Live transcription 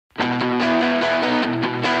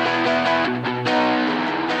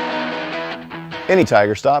Any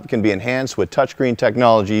TigerStop can be enhanced with touchscreen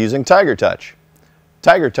technology using TigerTouch.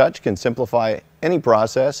 TigerTouch can simplify any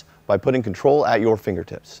process by putting control at your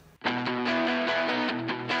fingertips.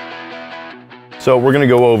 So we're going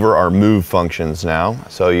to go over our move functions now.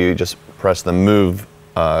 So you just press the move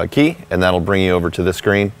key and that'll bring you over to the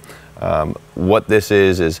screen. What this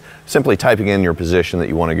is simply typing in your position that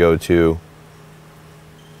you want to go to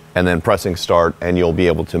and then pressing start, and you'll be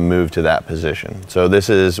able to move to that position. So this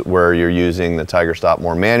is where you're using the TigerStop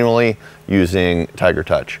more manually using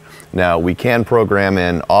TigerTouch. Now we can program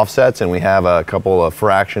in offsets, and we have a couple of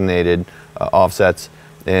fractionated offsets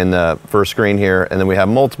in the first screen here, and then we have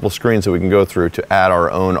multiple screens that we can go through to add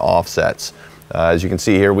our own offsets. As you can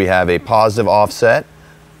see here, we have a positive offset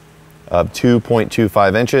of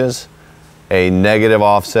 2.25 inches, a negative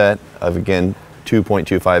offset of, again,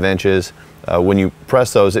 2.25 inches. When you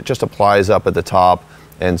press those, it just applies up at the top,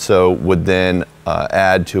 and so would then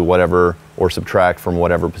add to whatever or subtract from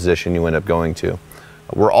whatever position you end up going to.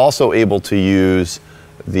 We're also able to use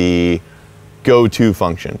the go-to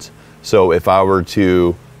functions. So if I were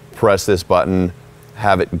to press this button,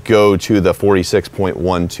 have it go to the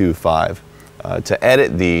 46.125. To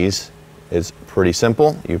edit these is pretty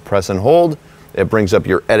simple. You press and hold, it brings up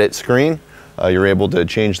your edit screen. You're able to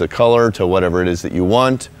change the color to whatever it is that you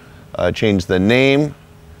want. Change the name,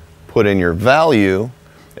 put in your value,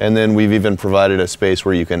 and then we've even provided a space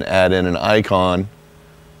where you can add in an icon,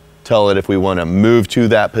 tell it if we want to move to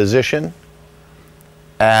that position,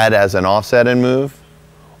 add as an offset and move,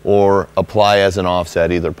 or apply as an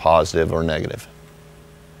offset, either positive or negative.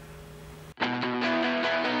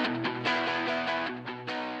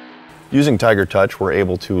 Using TigerTouch, we're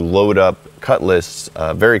able to load up cut lists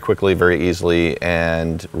very quickly, very easily,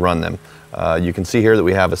 and run them. You can see here that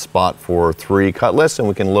we have a spot for 3 cut lists, and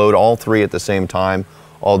we can load all 3 at the same time,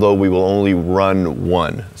 although we will only run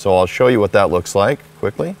 1. So I'll show you what that looks like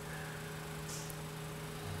quickly.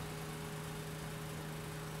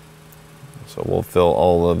 So we'll fill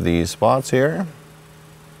all of these spots here.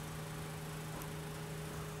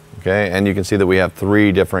 Okay, and you can see that we have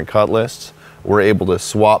 3 different cut lists. We're able to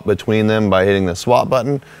swap between them by hitting the swap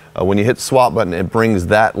button. When you hit the swap button, it brings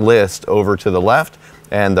that list over to the left,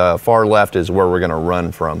 and the far left is where we're going to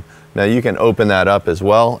run from. Now you can open that up as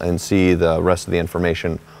well and see the rest of the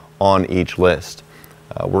information on each list.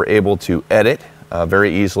 We're able to edit,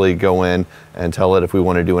 very easily go in and tell it if we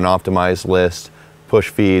want to do an optimized list, push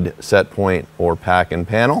feed, set point, or pack and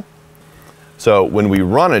panel. So when we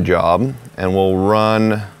run a job, and we'll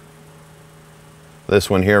run this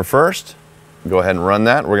one here first, go ahead and run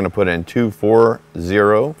that. We're going to put in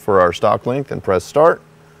 240 for our stock length and press start.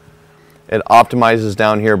 It optimizes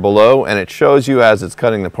down here below, and it shows you as it's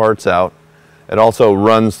cutting the parts out. It also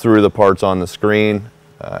runs through the parts on the screen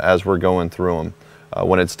as we're going through them.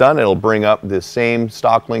 When it's done, it'll bring up the same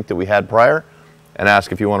stock length that we had prior and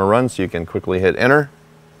ask if you want to run, so you can quickly hit enter,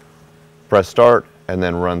 press start, and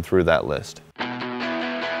then run through that list.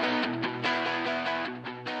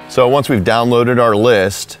 So once we've downloaded our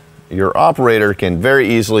list, your operator can very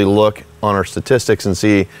easily look on our statistics and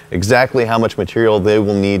see exactly how much material they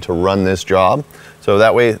will need to run this job. So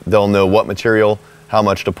that way they'll know what material, how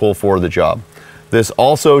much to pull for the job. This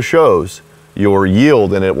also shows your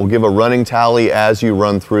yield, and it will give a running tally as you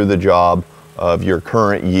run through the job of your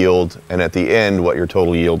current yield, and at the end what your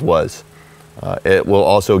total yield was. It will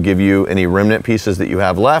also give you any remnant pieces that you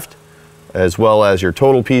have left, as well as your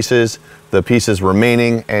total pieces, the pieces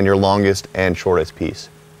remaining, and your longest and shortest piece.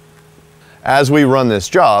 As we run this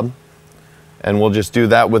job, and we'll just do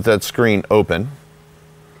that with that screen open,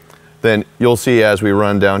 then you'll see as we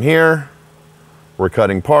run down here, we're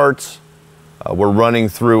cutting parts, we're running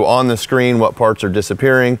through on the screen what parts are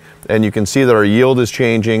disappearing, and you can see that our yield is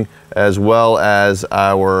changing as well as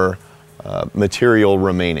our material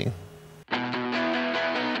remaining.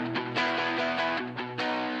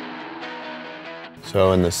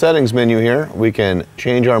 So in the settings menu here, we can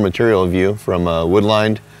change our material view from wood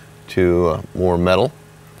lined to more metal.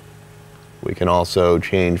 We can also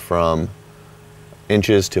change from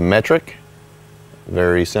inches to metric,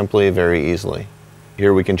 very simply, very easily.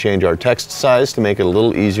 Here we can change our text size to make it a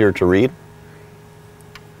little easier to read.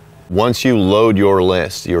 Once you load your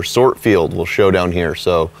list, your sort field will show down here.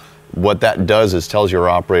 So what that does is tells your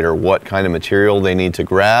operator what kind of material they need to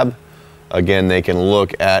grab. Again, they can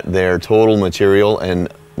look at their total material and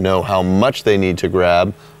know how much they need to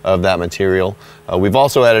grab of that material. We've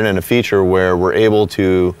also added in a feature where we're able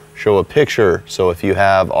to show a picture. So if you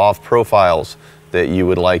have off profiles that you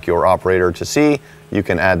would like your operator to see, you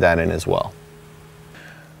can add that in as well.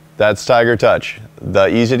 That's TigerTouch, the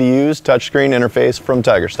easy to use touchscreen interface from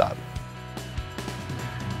TigerStop.